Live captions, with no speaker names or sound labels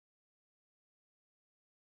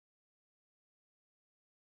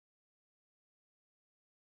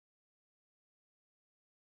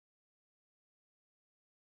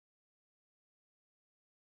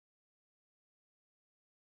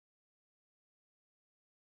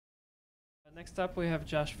Next up, we have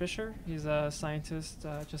Josh Fisher. He's a scientist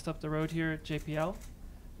just up the road here at JPL.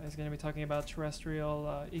 He's going to be talking about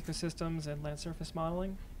terrestrial ecosystems and land surface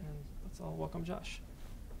modeling. And let's all welcome Josh.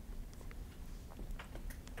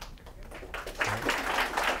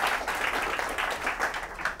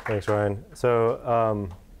 Thanks, Ryan.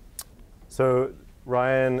 So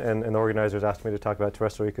Ryan and the organizers asked me to talk about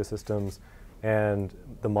terrestrial ecosystems and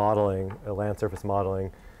the modeling, land surface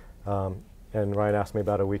modeling. And Ryan asked me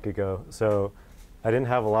about a week ago. So I didn't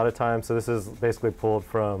have a lot of time. So this is basically pulled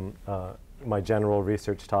from my general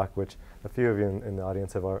research talk, which a few of you in the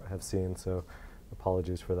audience have seen. So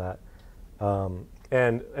apologies for that.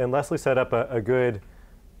 And Leslie set up a good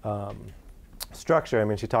structure. I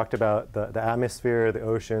mean, she talked about the atmosphere, the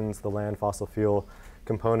oceans, the land fossil fuel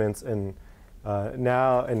components, and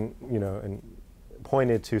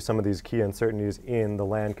pointed to some of these key uncertainties in the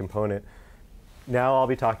land component. Now I'll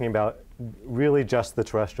be talking about really just the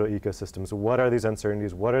terrestrial ecosystems. What are these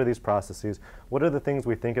uncertainties? What are these processes? What are the things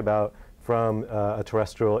we think about from a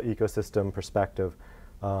terrestrial ecosystem perspective?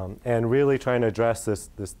 And really trying to address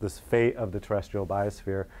this fate of the terrestrial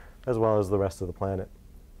biosphere as well as the rest of the planet.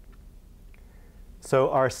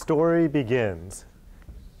 So our story begins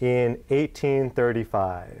in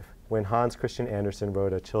 1835 when Hans Christian Andersen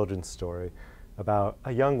wrote a children's story about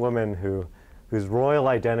a young woman whose royal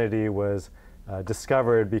identity was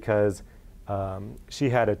discovered because she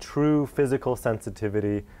had a true physical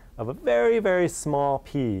sensitivity of a very, very small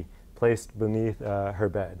pea placed beneath her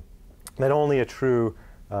bed that only a true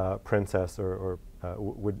princess would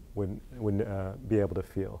be able to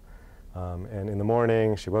feel. And in the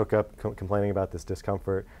morning, she woke up complaining about this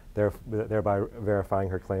discomfort, thereby verifying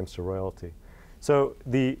her claims to royalty. So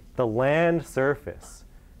the land surface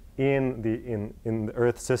in the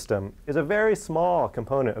Earth system is a very small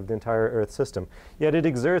component of the entire Earth system. Yet it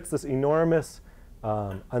exerts this enormous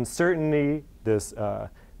uncertainty, this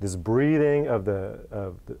breathing of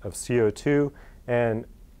CO2, and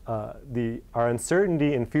our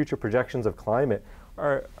uncertainty in future projections of climate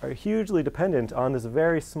are hugely dependent on this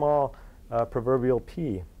very small proverbial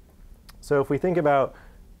pea. So if we think about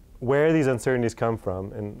where these uncertainties come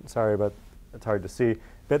from, and sorry about it's hard to see,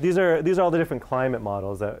 but these are all the different climate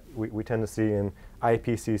models that we tend to see in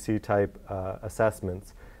IPCC type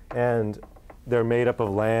assessments, and they're made up of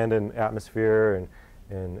land and atmosphere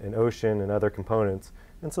and ocean and other components,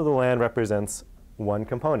 and so the land represents one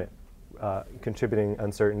component, contributing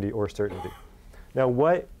uncertainty or certainty. Now,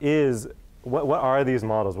 what are these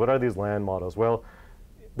models? What are these land models? Well,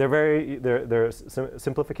 they're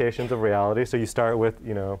simplifications of reality. So you start with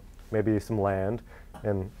maybe some land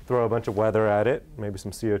and throw a bunch of weather at it, maybe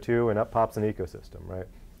some CO2, and up pops an ecosystem, right?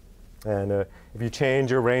 And if you change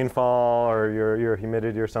your rainfall or your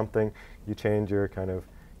humidity or something, you change your kind of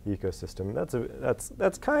ecosystem.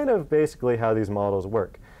 That's kind of basically how these models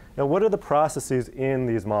work. Now, what are the processes in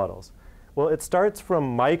these models? Well, it starts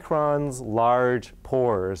from microns large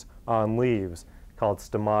pores on leaves called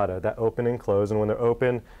stomata that open and close. And when they're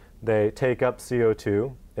open, they take up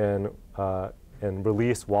CO2 and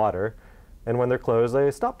release water. And when they're closed, they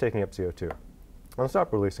stop taking up CO2 and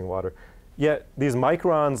stop releasing water. Yet these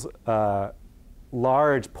microns,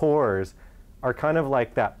 large pores, are kind of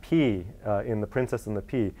like that pea in The Princess and the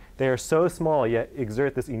Pea. They are so small, yet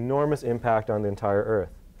exert this enormous impact on the entire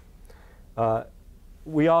Earth.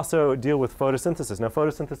 We also deal with photosynthesis. Now,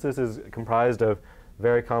 photosynthesis is comprised of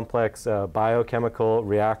very complex biochemical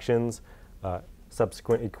reactions,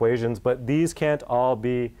 subsequent equations, but these can't all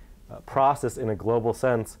be processed in a global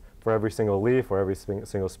sense for every single leaf or every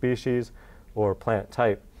single species or plant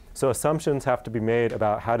type. So assumptions have to be made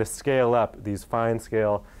about how to scale up these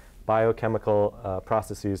fine-scale biochemical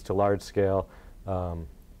processes to large-scale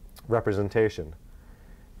representation.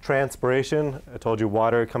 Transpiration, I told you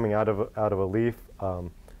water coming out of a leaf.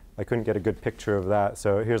 I couldn't get a good picture of that,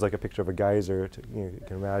 so here's like a picture of a geyser. You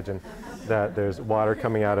can imagine that there's water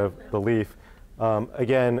coming out of the leaf.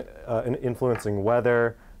 Again, influencing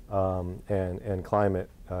weather and climate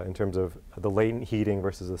in terms of the latent heating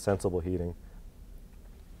versus the sensible heating.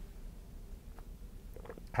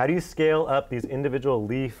 How do you scale up these individual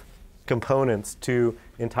leaf components to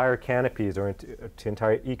entire canopies or to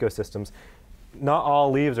entire ecosystems? Not all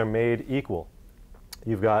leaves are made equal.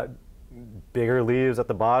 You've got bigger leaves at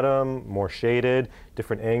the bottom, more shaded,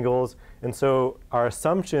 different angles. And so our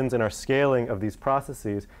assumptions and our scaling of these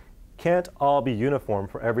processes can't all be uniform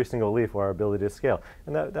for every single leaf or our ability to scale.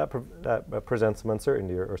 And that presents some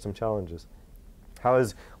uncertainty or some challenges. How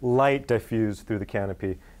is light diffused through the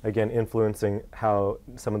canopy? Again, influencing how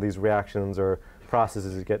some of these reactions or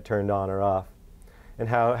processes get turned on or off. and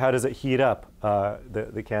how does it heat up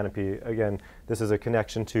the canopy. Again, this is a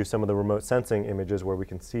connection to some of the remote sensing images where we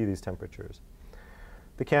can see these temperatures.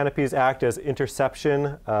 The canopies act as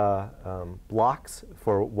interception blocks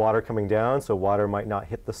for water coming down, so water might not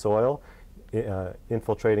hit the soil,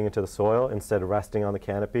 infiltrating into the soil, instead of resting on the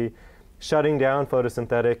canopy, shutting down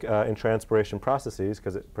photosynthetic and transpiration processes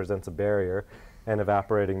because it presents a barrier, and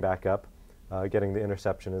evaporating back up. Getting the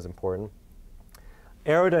interception is important.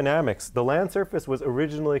 Aerodynamics. The land surface was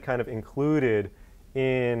originally kind of included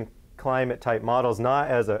in climate type models, not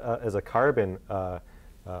as a carbon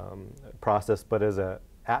process, but as an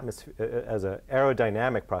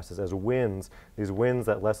aerodynamic process, as winds. These winds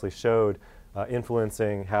that Leslie showed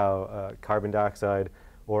influencing how carbon dioxide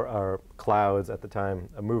or clouds at the time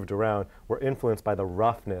moved around were influenced by the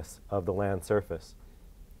roughness of the land surface.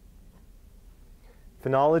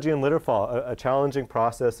 Phenology and litterfall, a challenging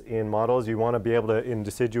process in models. You want to be able to, in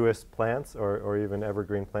deciduous plants or even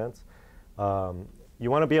evergreen plants, you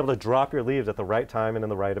want to be able to drop your leaves at the right time and in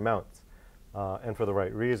the right amounts and for the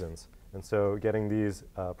right reasons. And so getting these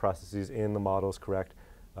processes in the models correct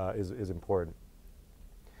is important.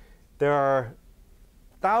 There are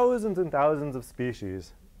thousands and thousands of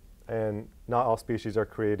species, and not all species are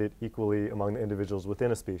created equally among the individuals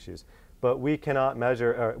within a species. But we cannot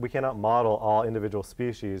measure, we cannot model all individual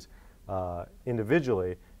species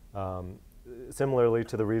individually, similarly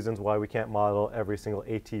to the reasons why we can't model every single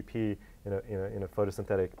ATP in a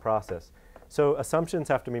photosynthetic process. So assumptions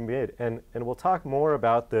have to be made, and we'll talk more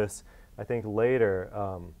about this, I think, later,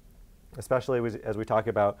 especially as we talk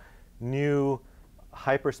about new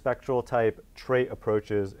hyperspectral type trait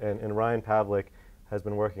approaches, and Ryan Pavlik has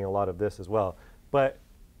been working a lot of this as well. But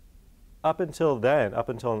up until then, up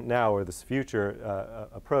until now, or this future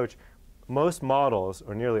approach, most models,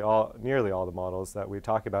 or nearly all the models that we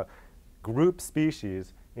talk about, group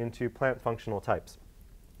species into plant functional types,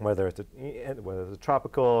 whether it's a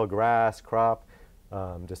tropical, grass, crop,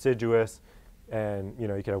 deciduous, and you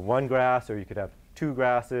could have one grass, or you could have two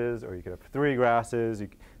grasses, or you could have three grasses.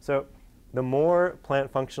 So the more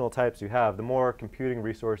plant functional types you have, the more computing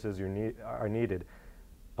resources are needed.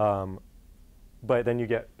 But then you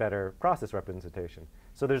get better process representation.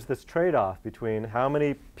 So there's this trade-off between how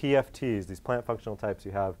many PFTs, these plant functional types,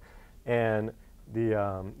 you have, and the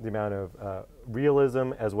amount of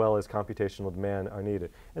realism as well as computational demand are needed.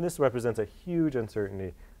 And this represents a huge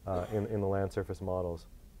uncertainty in the land surface models,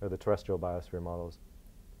 or the terrestrial biosphere models.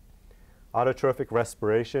 Autotrophic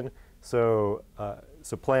respiration. So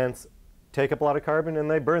plants take up a lot of carbon and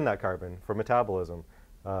they burn that carbon for metabolism.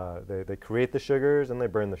 They create the sugars and they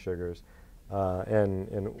burn the sugars. And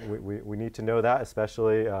we need to know that,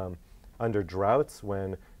 especially under droughts,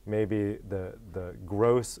 when maybe the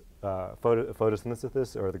gross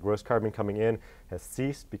photosynthesis or the gross carbon coming in has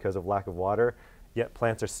ceased because of lack of water, yet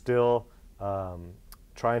plants are still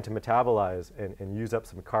trying to metabolize and use up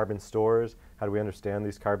some carbon stores. How do we understand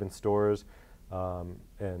these carbon stores?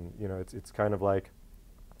 And it's kind of like,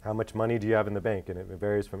 how much money do you have in the bank? And it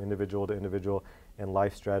varies from individual to individual and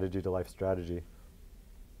life strategy to life strategy.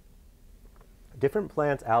 Different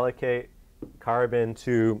plants allocate carbon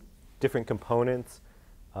to different components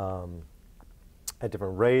at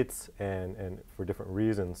different rates and for different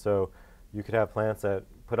reasons. So you could have plants that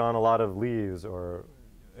put on a lot of leaves, or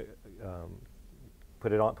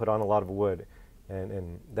put on a lot of wood,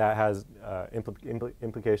 and that has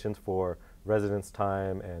implications for residence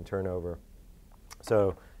time and turnover.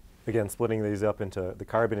 So again, splitting these up into the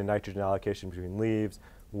carbon and nitrogen allocation between leaves,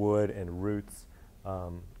 wood, and roots.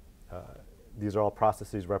 These are all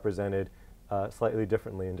processes represented slightly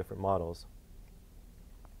differently in different models.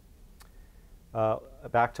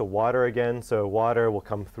 Back to water again. So water will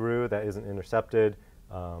come through that isn't intercepted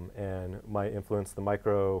and might influence the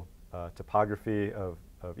micro topography of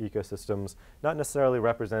ecosystems. Not necessarily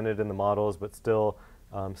represented in the models, but still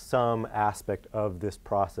some aspect of this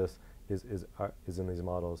process is in these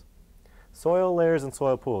models. Soil layers and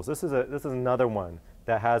soil pools. This is another one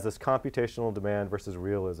that has this computational demand versus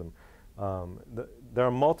realism. There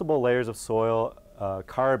are multiple layers of soil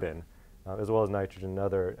carbon, as well as nitrogen and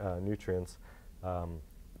other nutrients.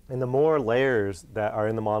 And the more layers that are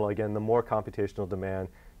in the model, again, the more computational demand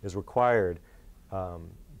is required.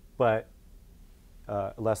 But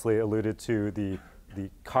Leslie alluded to the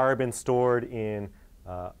carbon stored in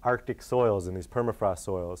Arctic soils, in these permafrost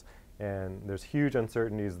soils. And there's huge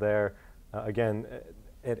uncertainties there. Again,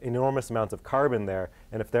 enormous amounts of carbon there.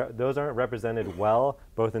 And if those aren't represented well,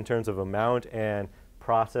 both in terms of amount and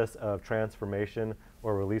process of transformation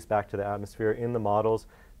or release back to the atmosphere in the models,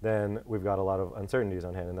 then we've got a lot of uncertainties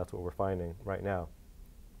on hand, and that's what we're finding right now.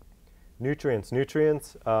 Nutrients.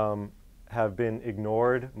 Nutrients have been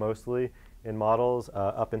ignored mostly in models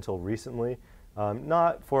up until recently.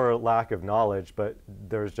 Not for lack of knowledge, but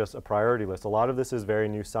there's just a priority list. A lot of this is very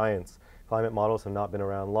new science. Climate models have not been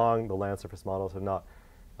around long. The land surface models have not,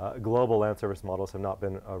 global land surface models have not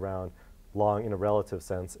been around long in a relative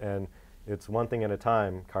sense. And it's one thing at a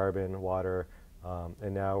time, carbon, water,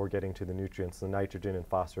 and now we're getting to the nutrients, the nitrogen and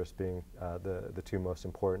phosphorus being the two most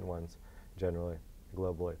important ones generally,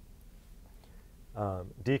 globally.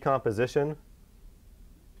 Decomposition.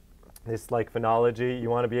 It's like phenology. You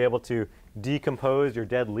want to be able to decompose your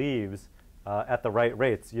dead leaves at the right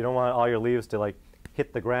rates. You don't want all your leaves to like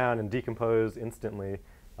hit the ground and decompose instantly,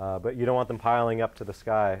 but you don't want them piling up to the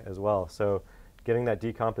sky as well. So getting that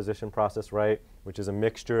decomposition process right, which is a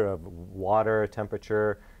mixture of water,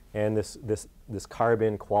 temperature, and this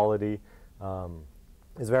carbon quality,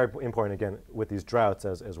 is very important, again, with these droughts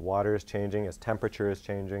as water is changing, as temperature is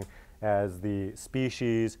changing, as the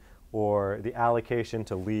species or the allocation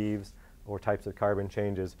to leaves or types of carbon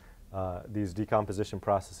changes. These decomposition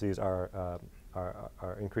processes are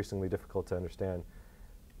increasingly difficult to understand.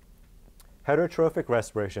 Heterotrophic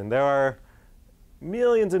respiration. There are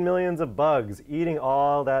millions and millions of bugs eating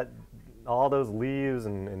all those leaves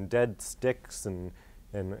and dead sticks and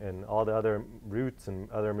all the other roots and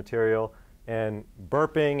other material, and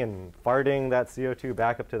burping and farting that CO2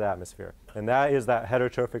 back up to the atmosphere. And that is that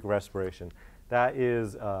heterotrophic respiration. That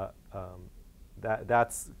is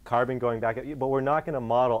that's carbon going back at you, but we're not going to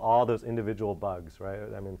model all those individual bugs, right?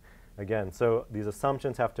 I mean, again, so these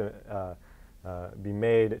assumptions have to be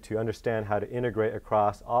made to understand how to integrate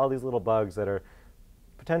across all these little bugs that are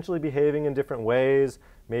potentially behaving in different ways,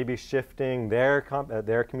 maybe shifting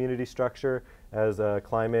their community structure as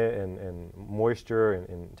climate and moisture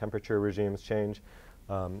and temperature regimes change.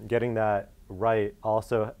 Getting that right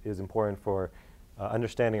also is important for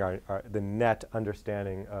understanding the net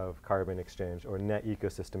understanding of carbon exchange or net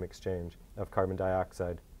ecosystem exchange of carbon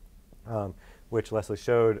dioxide, which Leslie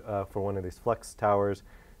showed for one of these flex towers,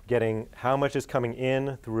 getting how much is coming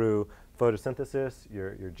in through photosynthesis,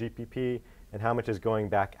 your GPP, and how much is going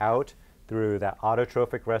back out through that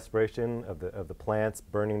autotrophic respiration of the plants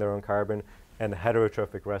burning their own carbon and the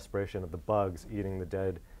heterotrophic respiration of the bugs eating the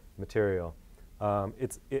dead material.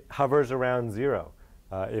 It hovers around zero.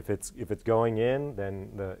 If it's going in,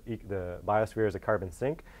 then the biosphere is a carbon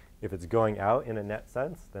sink. If it's going out in a net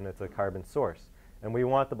sense, then it's a carbon source. And we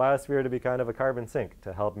want the biosphere to be kind of a carbon sink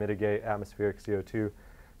to help mitigate atmospheric CO2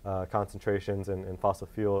 concentrations and fossil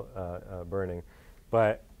fuel burning.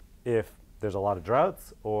 But if there's a lot of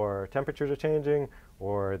droughts or temperatures are changing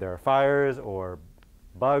or there are fires or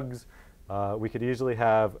bugs, we could easily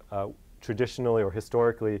have traditionally or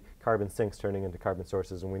historically carbon sinks turning into carbon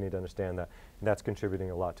sources, and we need to understand that. And that's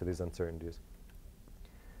contributing a lot to these uncertainties.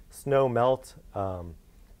 Snow melt, an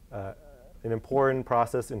important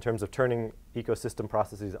process in terms of turning ecosystem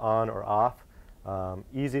processes on or off.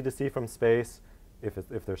 Easy to see from space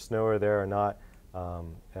if there's snow there or not,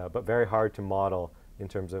 but very hard to model in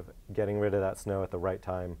terms of getting rid of that snow at the right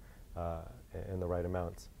time in the right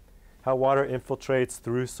amounts. How water infiltrates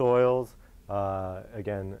through soils,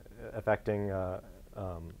 again, affecting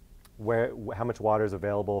how much water is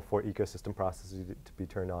available for ecosystem processes to be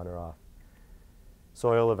turned on or off.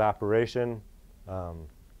 Soil evaporation,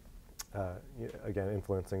 again,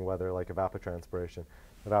 influencing weather like evapotranspiration.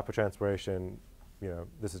 Evapotranspiration,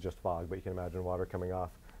 this is just fog, but you can imagine water coming off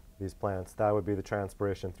these plants. That would be the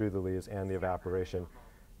transpiration through the leaves and the evaporation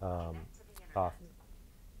off.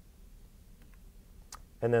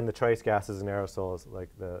 And then the trace gases and aerosols, like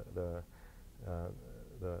the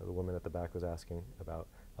woman at the back was asking about.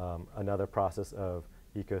 Another process of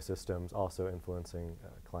ecosystems also influencing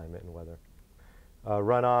climate and weather.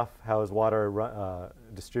 Runoff, how is water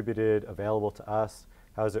distributed, available to us?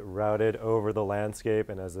 How is it routed over the landscape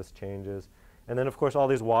and as this changes? And then, of course, all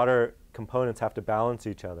these water components have to balance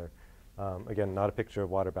each other. Again, not a picture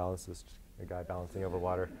of water balance, it's just a guy balancing over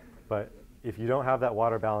water. But if you don't have that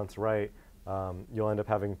water balance right, you'll end up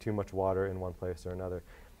having too much water in one place or another.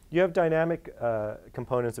 You have dynamic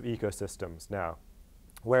components of ecosystems now,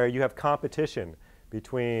 where you have competition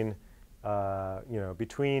between,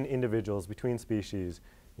 between individuals, between species,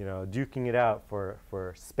 duking it out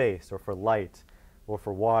for space or for light or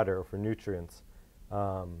for water or for nutrients.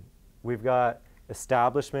 We've got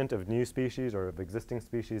establishment of new species or of existing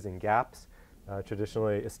species in gaps.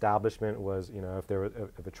 Traditionally, establishment was,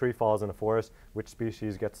 if a tree falls in a forest, which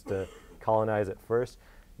species gets to colonize it first.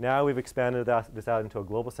 Now we've expanded this out into a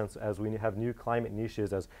global sense as we have new climate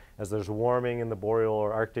niches, as there's warming in the boreal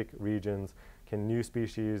or Arctic regions, can new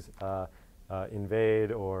species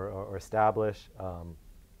invade or establish,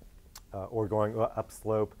 or going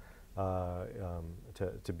upslope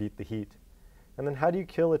to beat the heat. And then how do you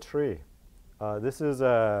kill a tree? This is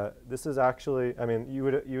actually, I mean, you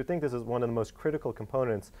would think this is one of the most critical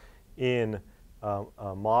components in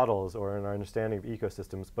models or in our understanding of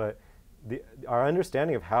ecosystems, but our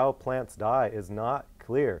understanding of how plants die is not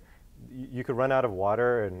clear. You could run out of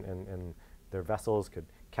water, and their vessels could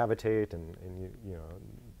cavitate, and you know,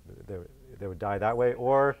 they would die that way.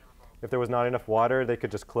 Or if there was not enough water, they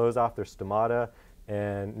could just close off their stomata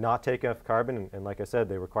and not take enough carbon. And like I said,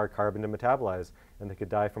 they require carbon to metabolize, and they could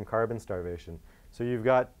die from carbon starvation. So you've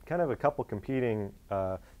got kind of a couple competing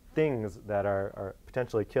things that are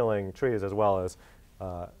potentially killing trees, as well as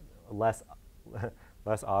less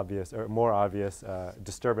obvious or more obvious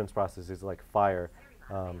disturbance processes like fire.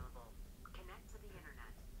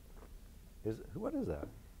 What is that?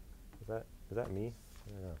 Is that me?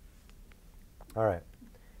 I don't know. All right.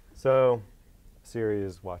 So Siri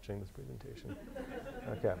is watching this presentation.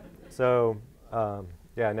 Okay. So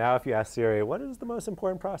yeah, now if you ask Siri, what is the most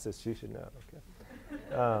important process, she should know.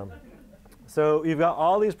 Okay. So you've got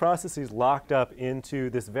all these processes locked up into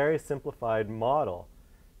this very simplified model.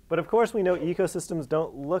 But of course, we know ecosystems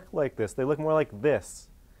don't look like this. They look more like this.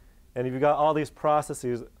 And you've got all these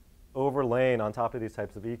processes overlaying on top of these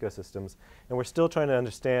types of ecosystems. And we're still trying to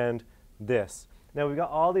understand this. Now, we've got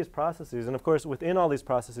all these processes. And of course, within all these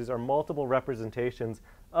processes are multiple representations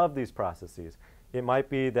of these processes. It might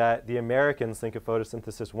be that the Americans think of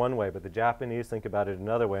photosynthesis one way, but the Japanese think about it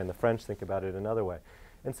another way, and the French think about it another way.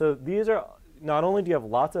 And so these are, not only do you have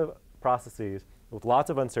lots of processes with lots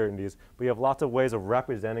of uncertainties, but you have lots of ways of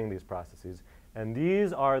representing these processes. And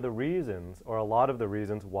these are the reasons, or a lot of the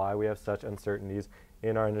reasons, why we have such uncertainties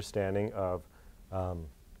in our understanding of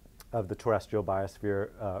the terrestrial biosphere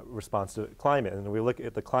response to climate. And we look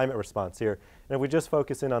at the climate response here. And if we just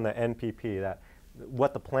focus in on the NPP,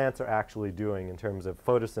 what the plants are actually doing in terms of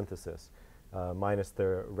photosynthesis, minus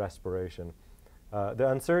their respiration. The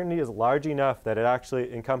uncertainty is large enough that it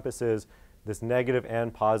actually encompasses this negative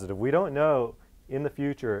and positive. We don't know in the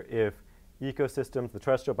future if ecosystems, the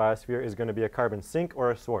terrestrial biosphere, is going to be a carbon sink or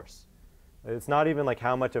a source. It's not even like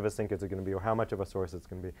how much of a sink is it going to be or how much of a source it's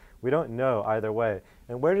going to be. We don't know either way.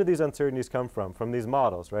 And where do these uncertainties come from? From these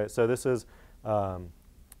models, right? So this is the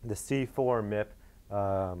C4 MIP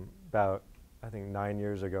about, I think, 9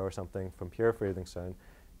 years ago or something from Pierre Friedrichsen.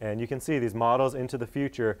 And you can see these models into the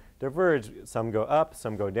future diverge. Some go up,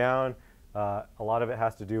 some go down. A lot of it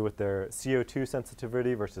has to do with their CO2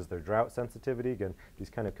 sensitivity versus their drought sensitivity. Again, these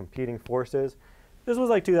kind of competing forces. This was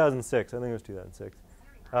like 2006. I think it was 2006.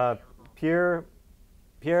 Pierre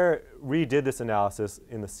redid this analysis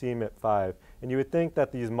in the CMIP5. And you would think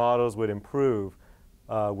that these models would improve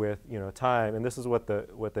with time. And this is what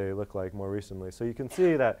they look like more recently. So you can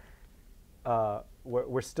see that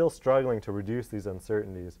we're still struggling to reduce these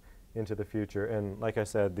uncertainties into the future. And like I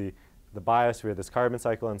said, the biosphere, this carbon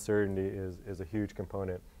cycle uncertainty is a huge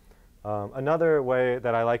component. Another way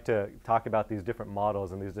that I like to talk about these different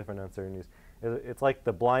models and these different uncertainties is it's like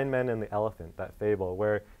the blind men and the elephant, that fable,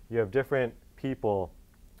 where you have different people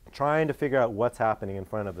trying to figure out what's happening in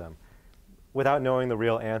front of them without knowing the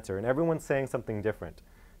real answer. And everyone's saying something different.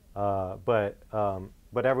 But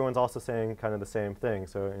everyone's also saying kind of the same thing.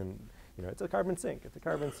 So it's a carbon sink, it's a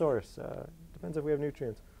carbon source. Depends if we have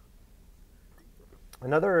nutrients.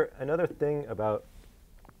 Another thing about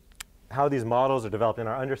how these models are developed in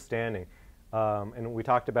our understanding, and we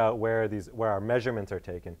talked about where our measurements are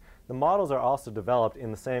taken. The models are also developed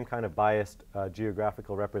in the same kind of biased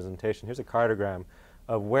geographical representation. Here's a cartogram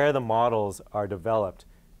of where the models are developed,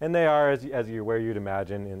 and they are where you'd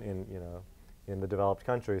imagine in the developed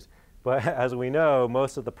countries. But as we know,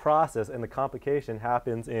 most of the process and the complication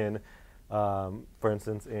happens in, for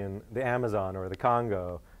instance, in the Amazon or the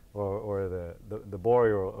Congo or the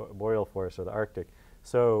boreal forest or the Arctic.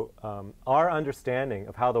 So our understanding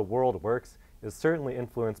of how the world works is certainly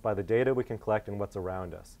influenced by the data we can collect and what's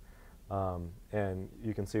around us. And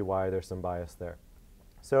you can see why there's some bias there.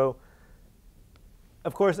 So,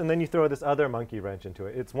 of course, and then you throw this other monkey wrench into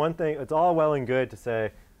it. It's one thing, it's all well and good to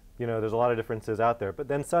say, there's a lot of differences out there, but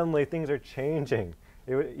then suddenly things are changing.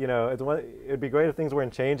 It would be great if things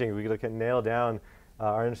weren't changing. We could nail down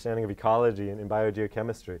our understanding of ecology and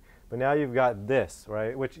biogeochemistry. But now you've got this,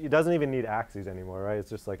 right? Which it doesn't even need axes anymore, right? It's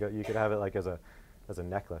just like you could have it like as a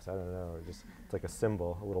necklace, I don't know, or just it's like a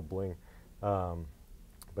symbol, a little bling.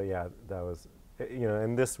 But yeah, that was,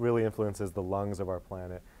 and this really influences the lungs of our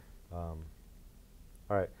planet. All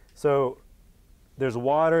right, so there's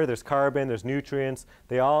water, there's carbon, there's nutrients.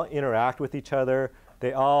 They all interact with each other.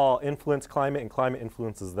 They all influence climate, and climate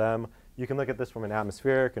influences them. You can look at this from an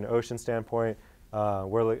atmospheric and ocean standpoint.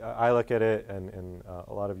 I look at it, and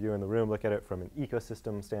a lot of you in the room look at it from an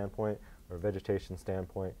ecosystem standpoint or vegetation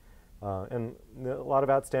standpoint, and a lot of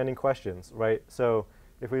outstanding questions, right? So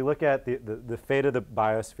if we look at the fate of the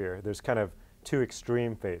biosphere, there's kind of two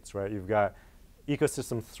extreme fates, right? You've got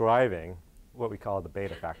ecosystems thriving, what we call the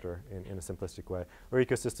beta factor in a simplistic way, or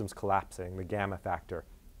ecosystems collapsing, the gamma factor.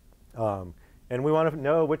 And we want to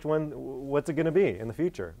know what's it going to be in the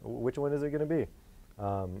future? Which one is it going to be?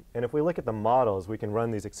 And if we look at the models, we can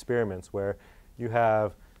run these experiments where you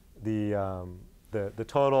have the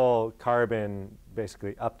total carbon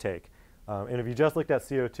basically uptake. And if you just looked at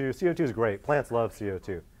CO2, CO2 is great. Plants love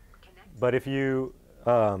CO2. But if you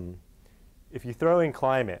throw in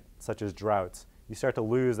climate, such as droughts, you start to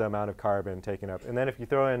lose the amount of carbon taken up. And then if you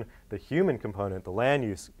throw in the human component, the land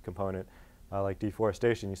use component, like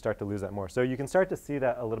deforestation, you start to lose that more. So you can start to see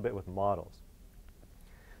that a little bit with models.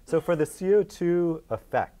 So for the CO2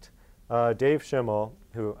 effect, Dave Schimmel,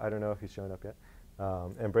 who I don't know if he's shown up yet,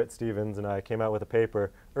 and Britt Stevens and I came out with a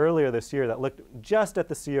paper earlier this year that looked just at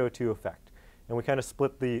the CO2 effect. And we kind of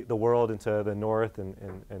split the world into the north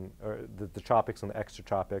or the tropics and the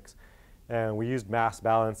extratropics. And we used mass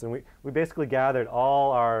balance. And we basically gathered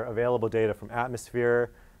all our available data from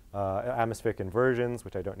atmosphere, atmospheric inversions,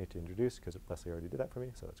 which I don't need to introduce because Leslie already did that for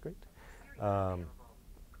me, so that's great.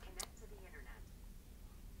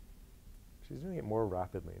 She's doing it more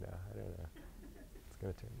rapidly now. I don't know. It's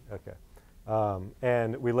going to turn. OK.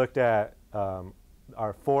 And we looked at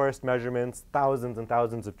our forest measurements, thousands and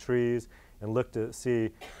thousands of trees, and looked to see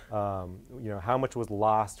how much was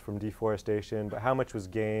lost from deforestation, but how much was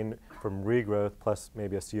gained from regrowth plus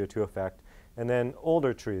maybe a CO2 effect. And then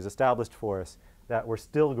older trees, established forests, that were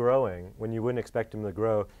still growing when you wouldn't expect them to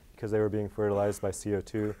grow because they were being fertilized by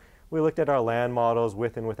CO2. We looked at our land models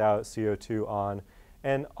with and without CO2 on.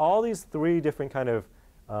 And all these three different kind of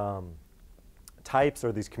types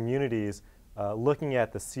or these communities looking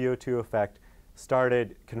at the CO2 effect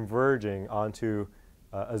started converging onto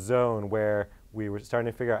a zone where we were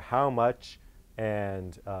starting to figure out how much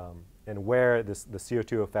and where the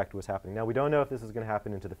CO2 effect was happening. Now, we don't know if this is going to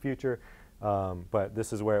happen into the future, but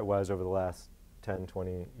this is where it was over the last 10,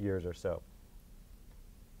 20 years or so.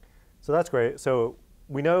 So that's great. So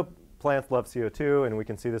we know plants love CO2, and we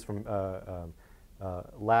can see this from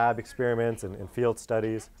lab experiments and field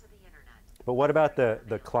studies. But what about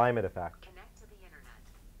the climate effect?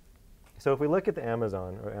 So if we look at the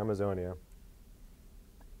Amazon, or Amazonia,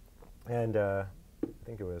 and I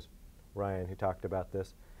think it was Ryan who talked about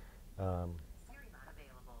this. Siri not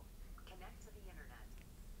available. Connect to the internet.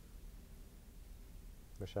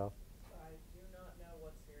 Michelle? I do not know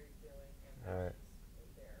what Siri's doing, and All right.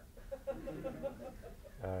 there.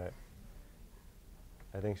 All right.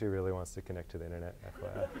 I think she really wants to connect to the internet,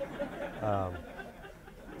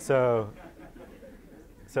 FYI. So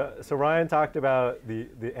Ryan talked about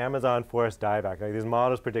the Amazon forest dieback, like these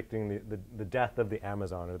models predicting the death of the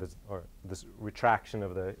Amazon, or this retraction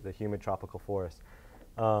of the humid tropical forest.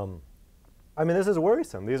 I mean, this is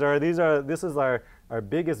worrisome. This is our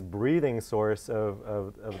biggest breathing source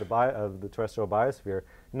of the terrestrial biosphere.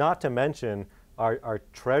 Not to mention our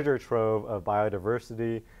treasure trove of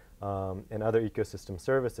biodiversity and other ecosystem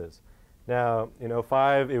services. Now, in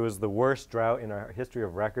 2005, it was the worst drought in our history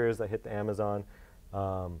of records that hit the Amazon.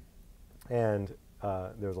 And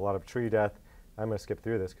there was a lot of tree death. I'm going to skip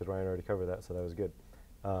through this because Ryan already covered that, so that was good.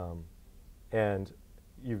 And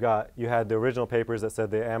you had the original papers that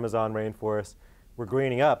said the Amazon rainforests were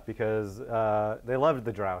greening up because they loved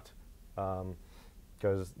the drought,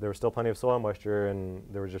 because there was still plenty of soil moisture and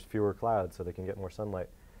there were just fewer clouds, so they can get more sunlight.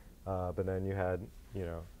 But then you had,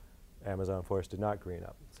 Amazon forest did not green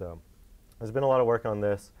up. So there's been a lot of work on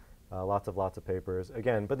this. Lots of papers.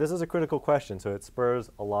 Again, but this is a critical question, so it spurs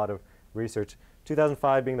a lot of research.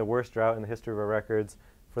 2005 being the worst drought in the history of our records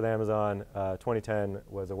for the Amazon. 2010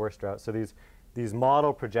 was the worst drought. So these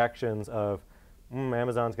model projections of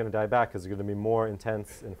Amazon's going to die back because there's going to be more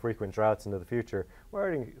intense and frequent droughts into the future, we're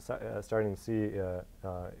already starting to see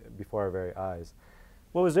before our very eyes.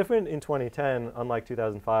 What was different in 2010, unlike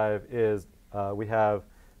 2005, is we have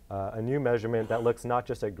a new measurement that looks not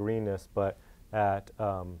just at greenness, but at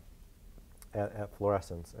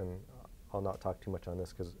fluorescence, and I'll not talk too much on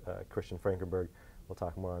this because Christian Frankenberg will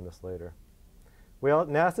talk more on this later.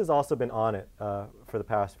 NASA's also been on it for the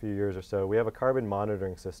past few years or so. We have a carbon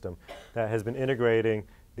monitoring system that has been integrating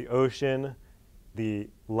the ocean, the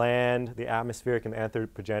land, the atmospheric and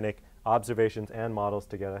anthropogenic observations and models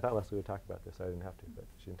together. I thought Leslie would talk about this. I didn't have to, but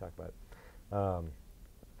she didn't talk about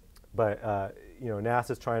it.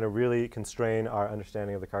 NASA's trying to really constrain our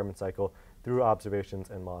understanding of the carbon cycle through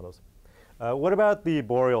observations and models. What about the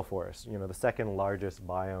boreal forest, the second largest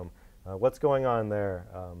biome? What's going on there?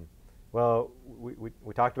 Well,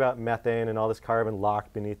 we talked about methane and all this carbon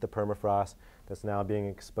locked beneath the permafrost that's now being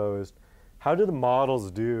exposed. How do the models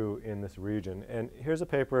do in this region? And here's a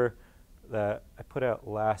paper that I put out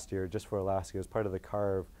last year, just for Alaska, as part of the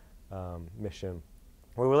CARVE mission,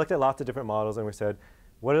 where we looked at lots of different models and we said,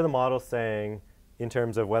 what are the models saying in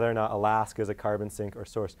terms of whether or not Alaska is a carbon sink or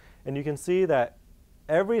source? And you can see that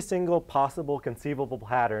every single possible conceivable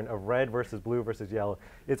pattern of red versus blue versus yellow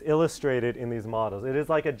is illustrated in these models. It is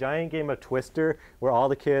like a giant game of Twister where all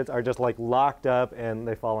the kids are just like locked up and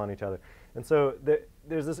they fall on each other. And so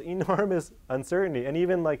there's this enormous uncertainty. And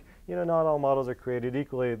even like, not all models are created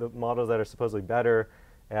equally. The models that are supposedly better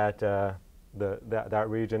at that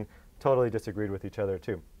region totally disagreed with each other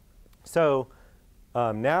too. So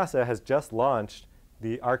NASA has just launched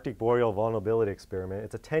the Arctic Boreal Vulnerability Experiment.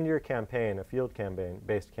 It's a 10-year campaign, a field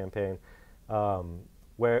campaign-based campaign,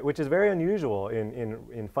 which is very unusual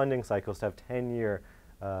in funding cycles to have 10-year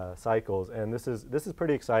cycles. And this is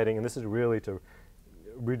pretty exciting, and this is really to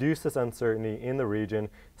reduce this uncertainty in the region,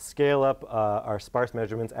 scale up our sparse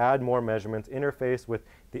measurements, add more measurements, interface with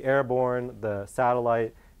the airborne, the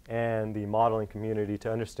satellite, and the modeling community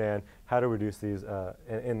to understand how to reduce these.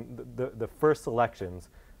 And the first selections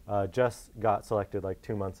just got selected like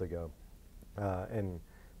 2 months ago. I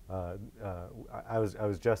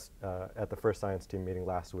was just at the first science team meeting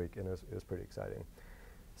last week, and it was pretty exciting.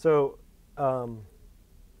 So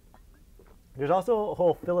there's also a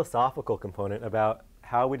whole philosophical component about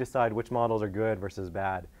how we decide which models are good versus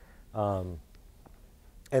bad.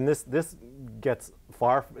 And this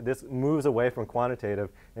moves away from quantitative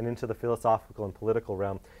and into the philosophical and political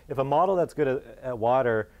realm. If a model that's good at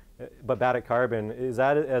water but bad at carbon, is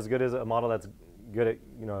that as good as a model that's good at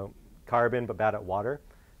carbon but bad at water?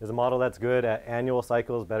 Is a model that's good at annual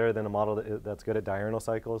cycles better than a model that's good at diurnal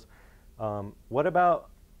cycles? What about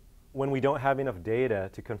when we don't have enough data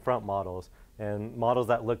to confront models, and models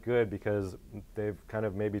that look good because they've kind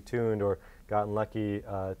of maybe tuned or gotten lucky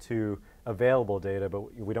to available data,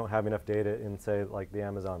 but we don't have enough data in, say, like the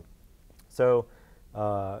Amazon? So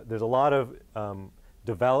there's a lot of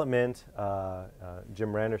development.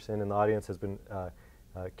 Jim Randerson in the audience has been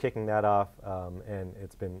kicking that off, and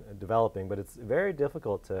it's been developing, but it's very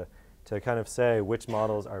difficult to kind of say which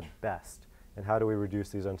models are best. And how do we reduce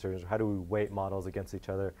these uncertainties? How do we weight models against each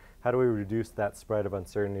other? How do we reduce that spread of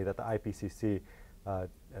uncertainty that the IPCC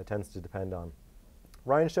tends to depend on?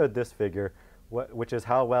 Ryan showed this figure, which is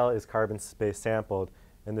how well is carbon space sampled.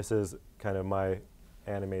 And this is kind of my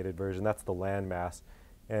animated version. That's the land mass.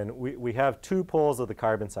 And we have two poles of the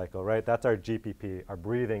carbon cycle, right? That's our GPP, our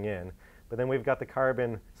breathing in. But then we've got the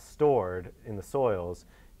carbon stored in the soils.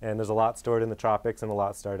 And there's a lot stored in the tropics and a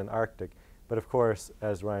lot stored in the Arctic. But of course,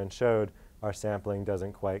 as Ryan showed, our sampling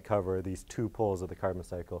doesn't quite cover these two poles of the carbon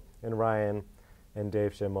cycle. And Ryan and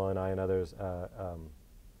Dave Schimmel and I and others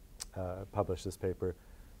published this paper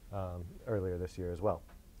earlier this year as well.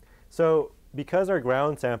 So because our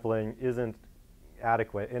ground sampling isn't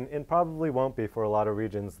adequate, and probably won't be for a lot of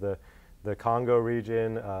regions, the Congo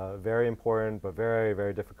region, very important but very,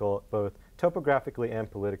 very difficult, both topographically and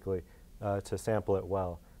politically, to sample it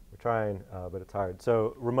well. We're trying, but it's hard.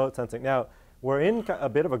 So remote sensing. Now, we're in a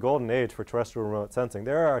bit of a golden age for terrestrial remote sensing.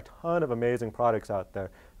 There are a ton of amazing products out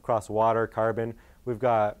there across water, carbon. We've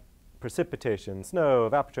got precipitation, snow,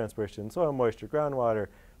 evapotranspiration, soil moisture, groundwater,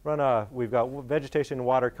 runoff. We've got vegetation and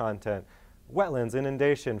water content, wetlands,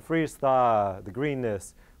 inundation, freeze-thaw, the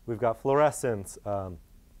greenness. We've got fluorescence,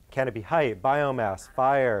 canopy height, biomass,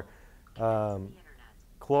 fire,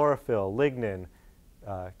 chlorophyll, lignin,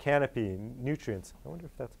 canopy, nutrients. I wonder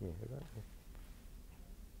if that's me. Is that me?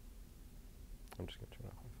 I'm just going to turn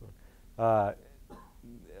off my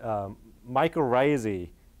phone. Mycorrhizae,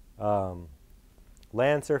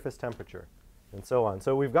 land surface temperature, and so on.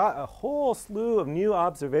 So we've got a whole slew of new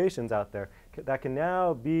observations out there that can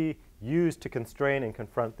now be used to constrain and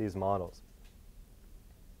confront these models.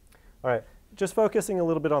 All right, just focusing a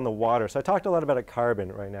little bit on the water. So I talked a lot about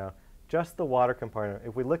carbon right now. Just the water component.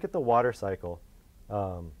 If we look at the water cycle,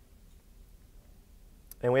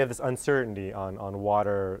 and we have this uncertainty on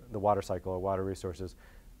water, the water cycle, or water resources.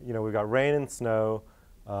 We've got rain and snow,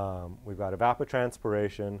 we've got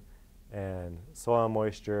evapotranspiration, and soil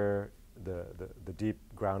moisture, the deep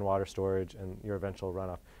groundwater storage, and your eventual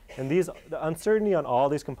runoff. And the uncertainty on all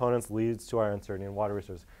these components leads to our uncertainty in water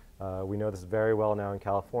resources. We know this very well now in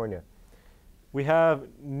California. We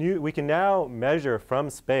can now measure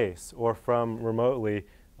from space or from remotely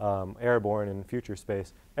airborne and future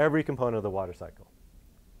space every component of the water cycle.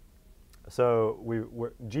 So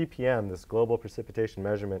GPM, this global precipitation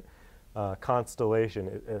measurement,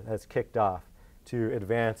 constellation has kicked off to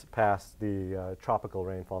advance past the tropical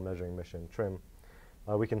rainfall measuring mission, TRIM.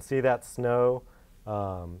 We can see that snow,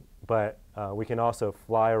 but we can also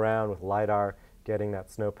fly around with LiDAR, getting that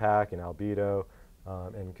snowpack and albedo,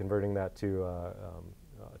 and converting that to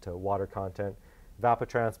water content.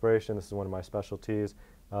 Evapotranspiration, this is one of my specialties.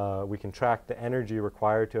 We can track the energy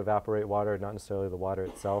required to evaporate water, not necessarily the water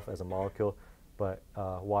itself as a molecule, but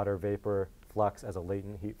water vapor flux as a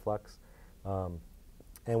latent heat flux.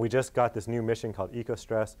 And we just got this new mission called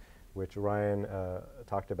EcoStress, which Ryan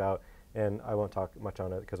talked about, and I won't talk much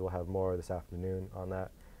on it because we'll have more this afternoon on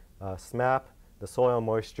that. SMAP, the soil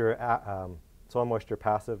moisture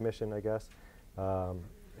passive mission, I guess,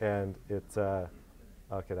 and it's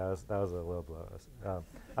okay. That was a low blow.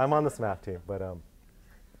 I'm on the SMAP team, but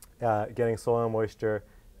getting soil moisture,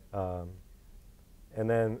 and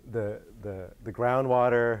then the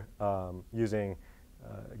groundwater using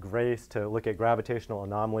GRACE to look at gravitational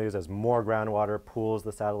anomalies as more groundwater pulls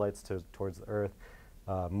the satellites towards the Earth,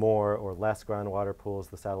 more or less groundwater pulls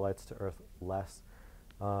the satellites to Earth less.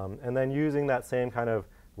 And then using that same kind of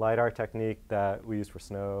LiDAR technique that we use for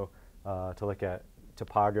snow to look at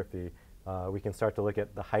topography, we can start to look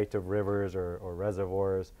at the height of rivers or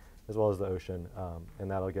reservoirs as well as the ocean, and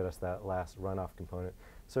that'll get us that last runoff component.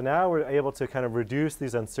 So now we're able to kind of reduce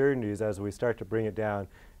these uncertainties as we start to bring it down.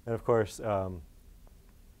 And of course,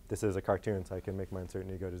 this is a cartoon, so I can make my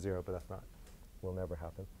uncertainty go to 0, but that's not, will never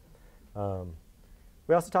happen.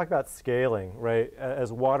 We also talked about scaling, right?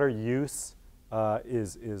 As water use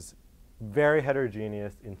is very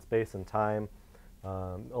heterogeneous in space and time.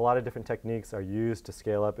 A lot of different techniques are used to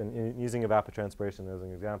scale up, and using evapotranspiration as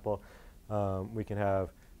an example, we can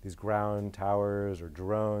have these ground towers or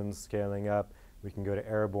drones scaling up. We can go to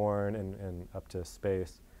airborne and up to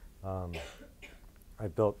space.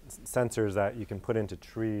 I've built sensors that you can put into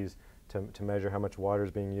trees to measure how much water is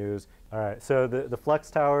being used. All right, so the flex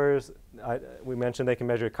towers, we mentioned they can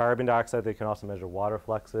measure carbon dioxide. They can also measure water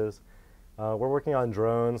fluxes. We're working on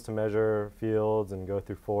drones to measure fields and go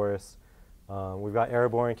through forests. We've got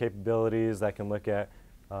airborne capabilities that can look at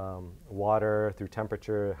water through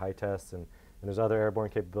temperature, high tests, and there's other airborne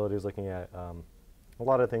capabilities looking at a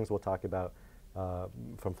lot of things we'll talk about,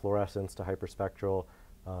 from fluorescence to hyperspectral,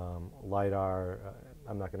 LiDAR.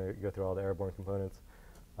 I'm not going to go through all the airborne components.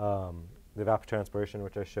 The evapotranspiration,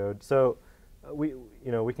 which I showed. So we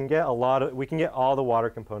can get all the water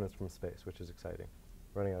components from space, which is exciting.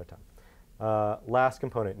 Running out of time. Last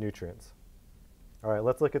component, nutrients. All right,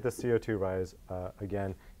 let's look at the CO2 rise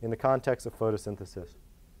again in the context of photosynthesis.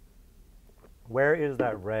 Where is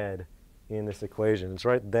that red in this equation? It's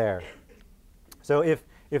right there. So if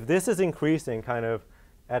this is increasing kind of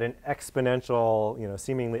at an exponential,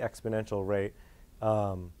 seemingly exponential rate,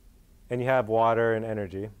 and you have water and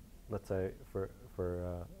energy, let's say for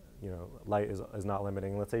light is not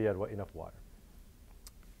limiting. Let's say you had enough water.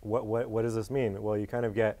 What does this mean? Well, you kind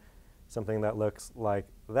of get something that looks like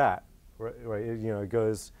that, right? It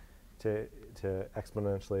goes to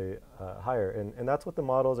exponentially higher, and that's what the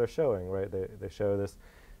models are showing, right? They show this,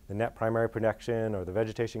 the net primary production or the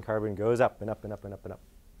vegetation carbon goes up and up and up and up and up.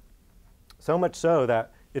 So much so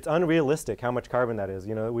that it's unrealistic how much carbon that is.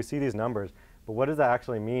 We see these numbers, but what does that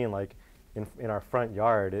actually mean? Like in our front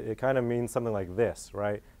yard, it kind of means something like this,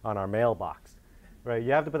 right? On our mailbox, right?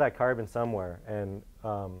 You have to put that carbon somewhere, and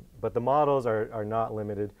but the models are not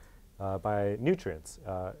limited by nutrients,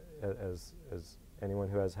 as anyone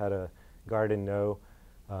who has had a garden know.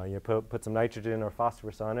 You put some nitrogen or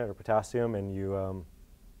phosphorus on it or potassium, and you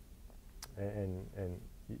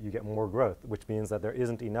get more growth, which means that there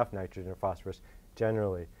isn't enough nitrogen or phosphorus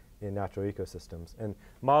generally in natural ecosystems. And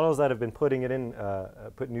models that have been putting it in,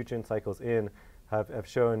 put nutrient cycles in, have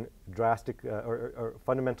shown drastic or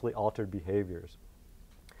fundamentally altered behaviors.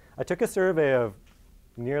 I took a survey of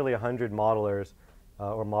nearly 100 modelers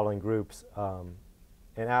or modeling groups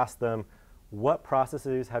and asked them, what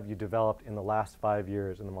processes have you developed in the last 5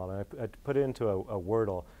 years in the model? And I put it into a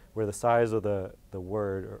Wordle where the size of the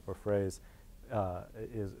word or phrase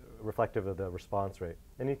is reflective of the response rate.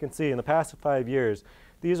 And you can see in the past 5 years,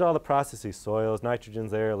 these are all the processes: soils,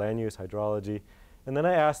 nitrogen's there, land use, hydrology. And then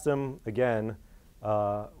I asked them again,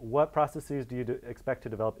 what processes do you expect to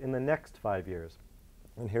develop in the next 5 years?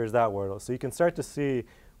 And here's that Wordle. So you can start to see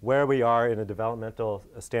where we are in a developmental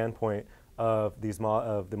standpoint of these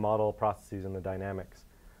of the model processes and the dynamics.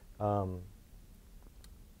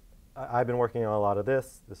 I've been working on a lot of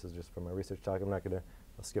this. This is just from my research talk. I'll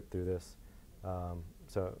skip through this.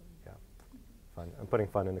 So yeah, fun. I'm putting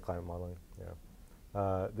fun into climate modeling. Yeah.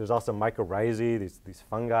 There's also mycorrhizae, these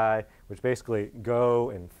fungi, which basically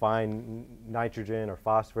go and find nitrogen or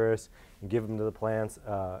phosphorus and give them to the plants.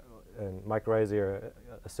 And mycorrhizae are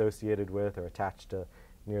associated with or attached to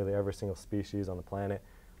nearly every single species on the planet.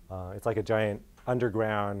 It's like a giant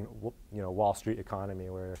underground, Wall Street economy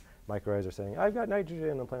where mycorrhizae are saying, "I've got nitrogen,"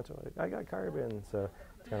 and the plants are like, "I got carbon." So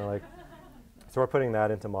it's kind of like, so we're putting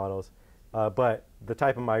that into models. But the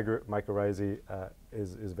type of mycorrhizae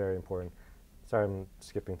is very important. Sorry, I'm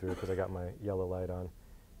skipping through because I got my yellow light on.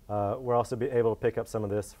 We're also able to pick up some of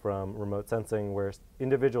this from remote sensing, where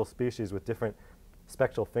individual species with different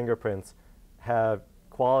spectral fingerprints have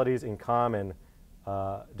qualities in common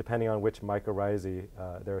depending on which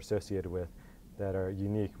mycorrhizae they're associated with that are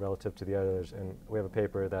unique relative to the others. And we have a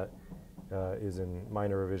paper that is in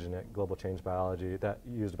minor revision at Global Change Biology that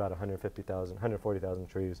used about 140,000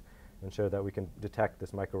 trees and showed that we can detect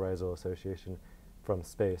this mycorrhizal association from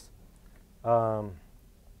space.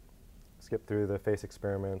 Skip through the face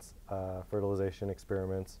experiments, fertilization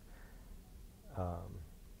experiments.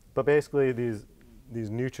 But basically these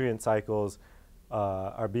nutrient cycles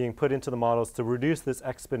are being put into the models to reduce this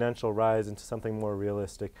exponential rise into something more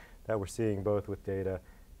realistic that we're seeing both with data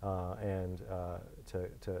and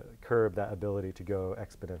to curb that ability to go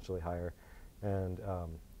exponentially higher. And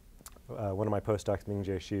one of my postdocs,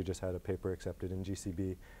 Ming-Jae Shi, just had a paper accepted in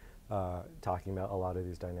GCB talking about a lot of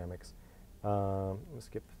these dynamics. Let's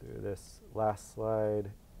skip through this last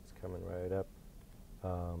slide. It's coming right up.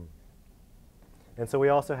 And so we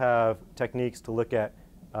also have techniques to look at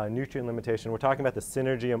nutrient limitation. We're talking about the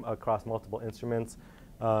synergy across multiple instruments.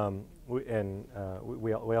 We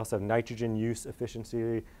also have nitrogen use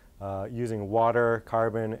efficiency, using water,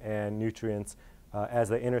 carbon, and nutrients as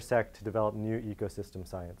they intersect to develop new ecosystem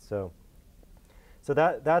science. So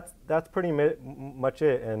that's pretty much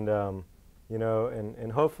it. And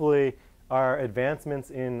and hopefully our advancements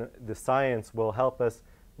in the science will help us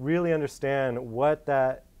really understand what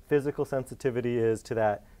that physical sensitivity is to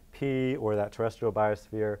that P or that terrestrial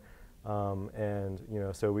biosphere, and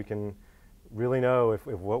so we can really know if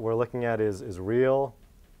what we're looking at is real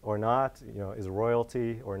or not, is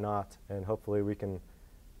royalty or not, and hopefully we can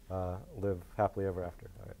live happily ever after.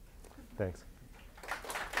 All right, thanks.